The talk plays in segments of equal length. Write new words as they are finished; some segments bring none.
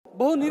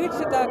ಬಹು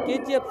ನಿರೀಕ್ಷಿತ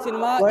KGF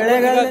cinema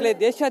ಈಗಾಗಲೇ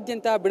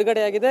ದೇಶಾದ್ಯಂತ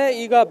ಬಿಡುಗಡೆಯಾಗಿದೆ.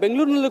 ಈಗ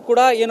ಬೆಂಗಳೂರಿನಲ್ಲೂ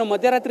ಕೂಡ ಏನು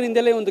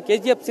ಮಧ್ಯರಾತ್ರಿಯಿಂದಲೇ ಒಂದು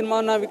KGF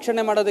ಸಿನಿಮಾವನ್ನ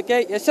ವೀಕ್ಷಣೆ ಮಾಡೋದಕ್ಕೆ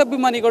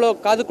ಅಭಿಮಾನಿಗಳು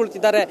ಕಾದು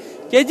ಕುಳಿತಿದ್ದಾರೆ.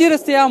 KG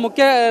ರಸ್ತೆಯ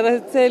ಮುಖ್ಯ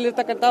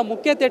ರಸ್ತೆಯಲ್ಲಿರ್ತಕ್ಕಂಥ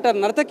ಮುಖ್ಯ ಥಿಯೇಟರ್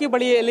ನರ್ತಕಿ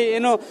ಬಳಿಯಲ್ಲಿ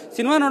ಏನು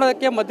ಸಿನಿಮಾ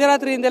ನೋಡೋದಕ್ಕೆ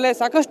ಮಧ್ಯರಾತ್ರಿಯಿಂದಲೇ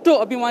ಸಾಕಷ್ಟು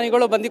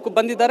ಅಭಿಮಾನಿಗಳು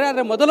ಬಂದಿದ್ದಾರೆ.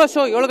 ಆದರೆ ಮೊದಲ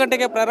ಶೋ 7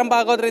 ಗಂಟೆಗೆ ಪ್ರಾರಂಭ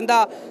ಆಗೋದ್ರಿಂದ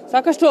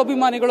ಸಾಕಷ್ಟು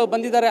ಅಭಿಮಾನಿಗಳು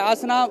ಬಂದಿದ್ದಾರೆ.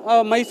 ಹಾಸನ,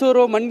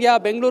 ಮೈಸೂರು, ಮಂಡ್ಯ,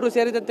 ಬೆಂಗಳೂರು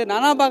ಸೇರಿದಂತೆ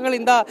ನಾನಾ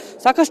ಭಾಗಗಳಿಂದ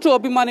ಸಾಕಷ್ಟು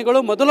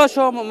ಅಭಿಮಾನಿಗಳು ಮೊದಲ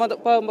ಶೋ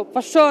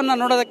ಫಸ್ಟ್ ಶೋ ಅನ್ನ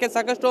ನೋಡೋದಕ್ಕೆ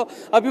ಸಾಕಷ್ಟು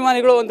ಅಭಿಮಾನಿಗಳು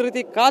ಒಂದು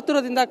ರೀತಿ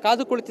ಕಾತುರದಿಂದ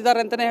ಕಾದು ಕುಳಿತಿದ್ದಾರೆ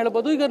ಅಂತಾನೆ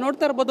ಹೇಳ್ಬೋದು. ಈಗ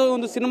ನೋಡ್ತಾ ಇರಬಹುದು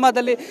ಒಂದು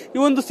ಸಿನಿಮಾದಲ್ಲಿ ಈ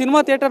ಒಂದು ಸಿನಿಮಾ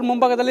ಥಿಯೇಟರ್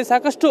ಮುಂಭಾಗದಲ್ಲಿ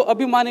ಸಾಕಷ್ಟು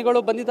ಅಭಿಮಾನಿಗಳು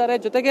ಬಂದಿದ್ದಾರೆ.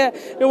 ಜೊತೆಗೆ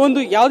ಒಂದು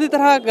ಯಾವುದೇ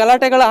ತರಹ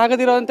ಗಲಾಟೆಗಳು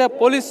ಆಗದಿರುವಂತೆ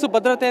ಪೊಲೀಸ್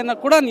ಭದ್ರತೆಯನ್ನು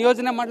ಕೂಡ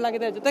ನಿಯೋಜನೆ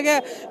ಮಾಡಲಾಗಿದೆ. ಜೊತೆಗೆ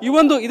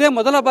ಇದೇ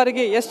ಮೊದಲ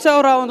ಬಾರಿಗೆ ಯಶ್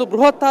ಅವರ ಒಂದು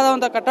ಬೃಹತ್ತಾದ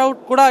ಒಂದು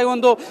ಕಟ್ಔಟ್ ಕೂಡ ಈ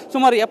ಒಂದು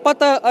ಸುಮಾರು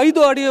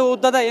 75 ಅಡಿ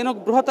ಉದ್ದದ ಏನು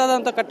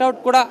ಬೃಹತ್ತಾದ ಕಟ್ಔಟ್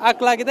ಕೂಡ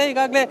ಹಾಕಲಾಗಿದೆ.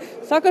 ಈಗಾಗಲೇ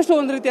ಸಾಕಷ್ಟು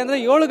ಒಂದು ರೀತಿ ಅಂದ್ರೆ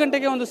 7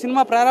 ಗಂಟೆಗೆ ಒಂದು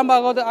ಸಿನಿಮಾ ಪ್ರಾರಂಭ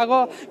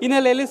ಆಗೋ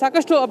ಹಿನ್ನೆಲೆಯಲ್ಲಿ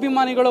ಸಾಕಷ್ಟು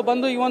ಅಭಿಮಾನಿಗಳು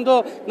ಬಂದು ಈ ಒಂದು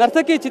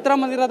ನರ್ತಕಿ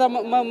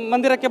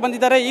ಮಂದಿರಕ್ಕೆ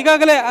ಬಂದಿದ್ದಾರೆ.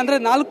 ಈಗಾಗಲೇ ಅಂದ್ರೆ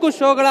 4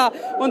 ಶೋಗಳ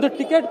ಒಂದು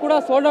ಟಿಕೆಟ್ ಕೂಡ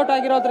ಸೋಲ್ಡ್ ಔಟ್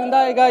ಆಗಿರೋದ್ರಿಂದ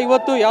ಈಗ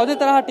ಇವತ್ತು ಯಾವುದೇ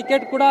ತರಹ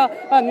ಟಿಕೆಟ್ ಕೂಡ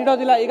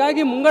ನೀಡೋದಿಲ್ಲ.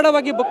 ಹೀಗಾಗಿ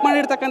ಮುಂಗಡವಾಗಿ ಬುಕ್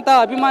ಮಾಡಿರ್ತಕ್ಕಂಥ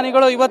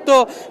ಅಭಿಮಾನಿಗಳು ಇವತ್ತು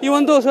ಈ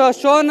ಒಂದು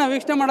ಶೋ ಅನ್ನ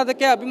ವೀಕ್ಷಣೆ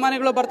ಮಾಡೋದಕ್ಕೆ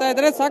ಅಭಿಮಾನಿಗಳು ಬರ್ತಾ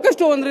ಇದ್ದಾರೆ.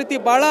 ಸಾಕಷ್ಟು ಒಂದು ರೀತಿ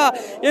ಬಹಳ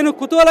ಏನು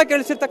ಕುತೂಹಲ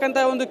ಕೇಳಿಸಿರ್ತಕ್ಕಂಥ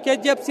ಒಂದು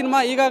KGF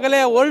ಸಿನಿಮಾ ಈಗಾಗಲೇ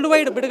ವರ್ಲ್ಡ್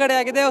ವೈಡ್ ಬಿಡುಗಡೆ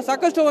ಆಗಿದೆ.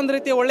 ಸಾಕಷ್ಟು ಒಂದು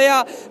ರೀತಿ ಒಳ್ಳೆಯ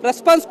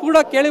ರೆಸ್ಪಾನ್ಸ್ ಕೂಡ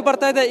ಕೇಳಿ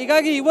ಬರ್ತಾ ಇದೆ.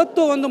 ಹೀಗಾಗಿ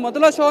ಇವತ್ತು ಒಂದು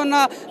ಮೊದಲ ಶೋ ಅನ್ನ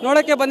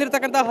ನೋಡಕ್ಕೆ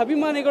ಬಂದಿರತಕ್ಕಂಥ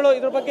ಅಭಿಮಾನಿಗಳು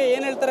ಇದ್ರ ಬಗ್ಗೆ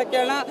ಏನ್ ಹೇಳ್ತಾರೆ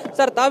ಕೇಳೋಣ.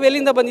 ಸರ್, ತಾವು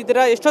ಎಲ್ಲಿಂದ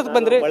ಬಂದಿದ್ದೀರಾ? ಎಷ್ಟೊತ್ತು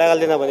ಬಂದ್ರಿ?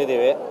 ಬೆಳಗಾಲದಿಂದ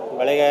ಬಂದಿದ್ದೀವಿ.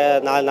 ಬೆಳಗ್ಗೆ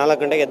 4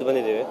 ಗಂಟೆಗೆ ಎದ್ದು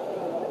ಬಂದಿದ್ದೀವಿ.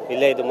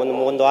 ಇಲ್ಲೇ ಇದು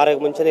ಒಂದು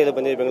ವಾರಕ್ಕೆ ಮುಂಚೆನೇ ಇಲ್ಲಿ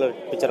ಬಂದಿದ್ದೀವಿ ಬೆಂಗಳೂರು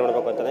ಪಿಕ್ಚರ್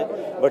ನೋಡ್ಬೇಕು ಅಂತಾನೆ.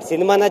 ಬಟ್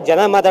ಸಿನಿಮಾನ ಜನ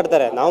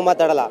ಮಾತಾಡ್ತಾರೆ, ನಾವು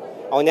ಮಾತಾಡಲ್ಲ.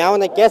 ಅವ್ನು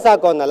ಯಾವನ ಕೇಸ್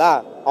ಹಾಕೋನಲ್ಲ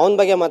ಅವನ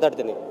ಬಗ್ಗೆ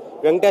ಮಾತಾಡ್ತೀನಿ.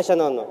 ವೆಂಕಟೇಶ್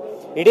ಅನ್ನೋನು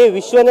ಇಡೀ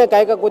ವಿಶ್ವನೇ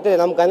ಕಾಯ್ಕೊ ಕೂತಿದೆ.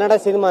 ನಮ್ಮ ಕನ್ನಡ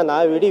ಸಿನಿಮಾನ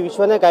ಇಡೀ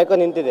ವಿಶ್ವನೇ ಕಾಯ್ಕೊ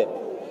ನಿಂತಿದೆ.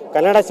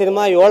 ಕನ್ನಡ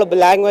ಸಿನಿಮಾ 7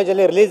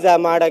 ಲ್ಯಾಂಗ್ವೇಜಲ್ಲಿ ರಿಲೀಸ್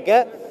ಮಾಡೋಕ್ಕೆ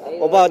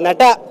ಒಬ್ಬ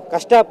ನಟ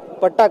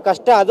ಕಷ್ಟಪಟ್ಟ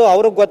ಕಷ್ಟ ಅದು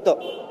ಅವ್ರಿಗೆ ಗೊತ್ತು.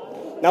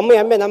 ನಮ್ಮ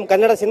ಹೆಮ್ಮೆ, ನಮ್ಮ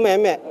ಕನ್ನಡ ಸಿನಿಮಾ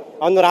ಹೆಮ್ಮೆ.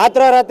 ಅವನು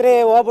ರಾತ್ರಿ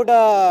ಹೋಗ್ಬಿಟ್ಟು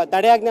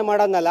ತಡೆಯಾಜ್ಞೆ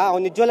ಮಾಡೋನಲ್ಲ,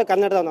 ಅವ್ನು ನಿಜವಲ್ಲೇ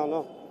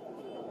ಕನ್ನಡದವನು.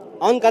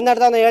 ಅವ್ನು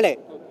ಕನ್ನಡದವನ ಹೇಳಿ.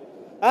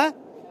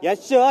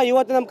 ಯಶ್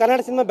ಇವತ್ತು ನಮ್ಮ ಕನ್ನಡ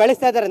ಸಿನಿಮಾ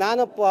ಬೆಳೆಸ್ತಾ ಇದ್ದಾರೆ.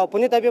 ನಾನು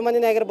ಪುನೀತ್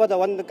ಅಭಿಮಾನಿನೇ ಆಗಿರ್ಬೋದು.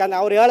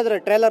 ಅವ್ರು ಹೇಳಿದ್ರು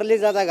ಟ್ರೇಲರ್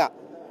ರಿಲೀಸ್ ಆದಾಗ,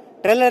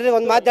 ಟ್ರೇಲರ್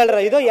ಒಂದು ಮಾತು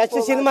ಹೇಳಿದ್ರು, ಇದು ಯಶ್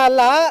ಸಿನಿಮಾ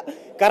ಅಲ್ಲ,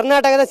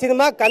 ಕರ್ನಾಟಕದ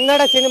ಸಿನಿಮಾ,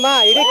 ಕನ್ನಡ ಸಿನಿಮಾ.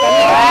 ಇಡೀ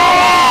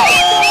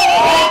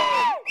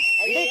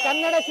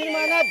ಕನ್ನಡ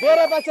ಸಿನಿಮಾನ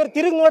ಬೇರೆ ಭಾಷೆ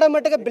ತಿರುಗಿ ನೋಡೋ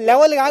ಮಟ್ಟಿಗೆ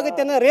ಲೆವೆಲ್ಗೆ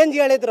ಆಗುತ್ತೆ ಅನ್ನೋ ರೇಂಜ್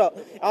ಹೇಳಿದ್ರು.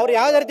 ಅವ್ರು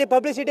ಯಾವ್ದೇ ರೀತಿ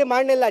ಪಬ್ಲಿಸಿಟಿ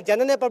ಮಾಡಲಿಲ್ಲ,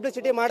 ಜನನೇ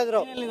ಪಬ್ಲಿಸಿಟಿ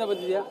ಮಾಡಿದ್ರು.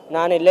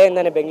 ನಾನು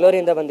ಇಲ್ಲೇಯಿಂದಾನೆ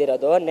ಬೆಂಗಳೂರಿಂದ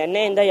ಬಂದಿರೋದು.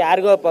 ನಿನ್ನೆಯಿಂದ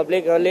ಯಾರಿಗೂ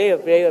ಪಬ್ಲಿಕ್ ಅಲ್ಲಿ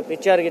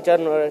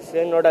ಪಿಕ್ಚರ್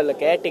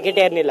ನೋಡೋದಕ್ಕೆ ಟಿಕೆಟ್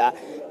ಏನಿಲ್ಲ.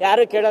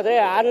 ಯಾರು ಕೇಳಿದ್ರೆ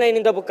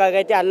ಆನ್ಲೈನಿಂದ ಬುಕ್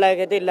ಆಗೈತೆ,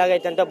 ಅಲ್ಲಾಗೈತೆ,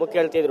 ಇಲ್ಲಾಗೈತೆ ಅಂತ ಬುಕ್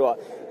ಹೇಳ್ತಿದ್ರು.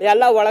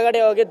 ಎಲ್ಲ ಒಳಗಡೆ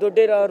ಹೋಗಿ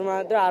ದುಡ್ಡಿರೋರು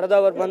ಮಾತ್ರ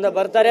ಅರ್ಧವ್ರು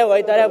ಬರ್ತಾರೆ,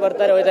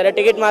 ಹೋಯ್ತಾರೆ.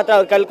 ಟಿಕೆಟ್ ಮಾತ್ರ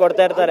ಅವ್ರ ಕೈಲಿ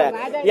ಕೊಡ್ತಾ ಇರ್ತಾರೆ.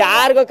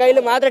 ಯಾರಿಗೂ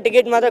ಕೈಲಿ ಮಾತ್ರ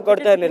ಟಿಕೆಟ್ ಮಾತ್ರ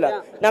ಕೊಡ್ತಾ ಇರ್ಲಿಲ್ಲ.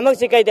 ನಮಗ್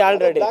ಸಿಕ್ಕೈತೆ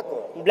ಆಲ್ರೆಡಿ,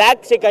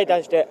 ಬ್ಲಾಕ್ ಸಿಕ್ಕೈತೆ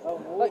ಅಷ್ಟೇ.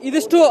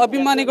 ಇದಿಷ್ಟು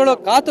ಅಭಿಮಾನಿಗಳು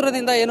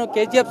ಕಾತುರದಿಂದ ಏನು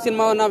KGF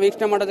ಸಿನಿಮಾವನ್ನ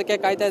ವೀಕ್ಷಣೆ ಮಾಡೋದಕ್ಕೆ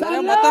ಕಾಯ್ತಾ ಇದ್ದಾರೆ.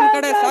 ಮತ್ತೊಂದ್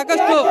ಕಡೆ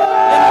ಸಾಕಷ್ಟು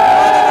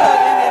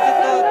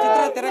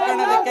ಚಿತ್ರ ತೆರೆ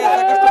ಕಾಣೋದಕ್ಕೆ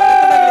ಸಾಕಷ್ಟು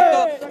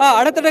ಆ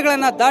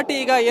ಅಡೆತಡೆಗಳನ್ನ ದಾಟಿ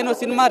ಈಗ ಏನು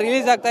ಸಿನಿಮಾ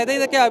ರಿಲೀಸ್ ಆಗ್ತಾ ಇದೆ.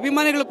 ಇದಕ್ಕೆ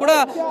ಅಭಿಮಾನಿಗಳು ಕೂಡ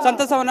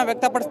ಸಂತಸವನ್ನ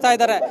ವ್ಯಕ್ತಪಡಿಸ್ತಾ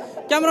ಇದ್ದಾರೆ.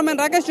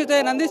 ಕ್ಯಾಮರಾಮನ್ ರಾಕೇಶ್ ಜೊತೆ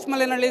ನಂದೀಶ್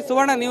ಮಲೆನಹಳ್ಳಿ,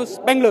 ಸುವರ್ಣ ನ್ಯೂಸ್,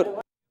 ಬೆಂಗಳೂರು.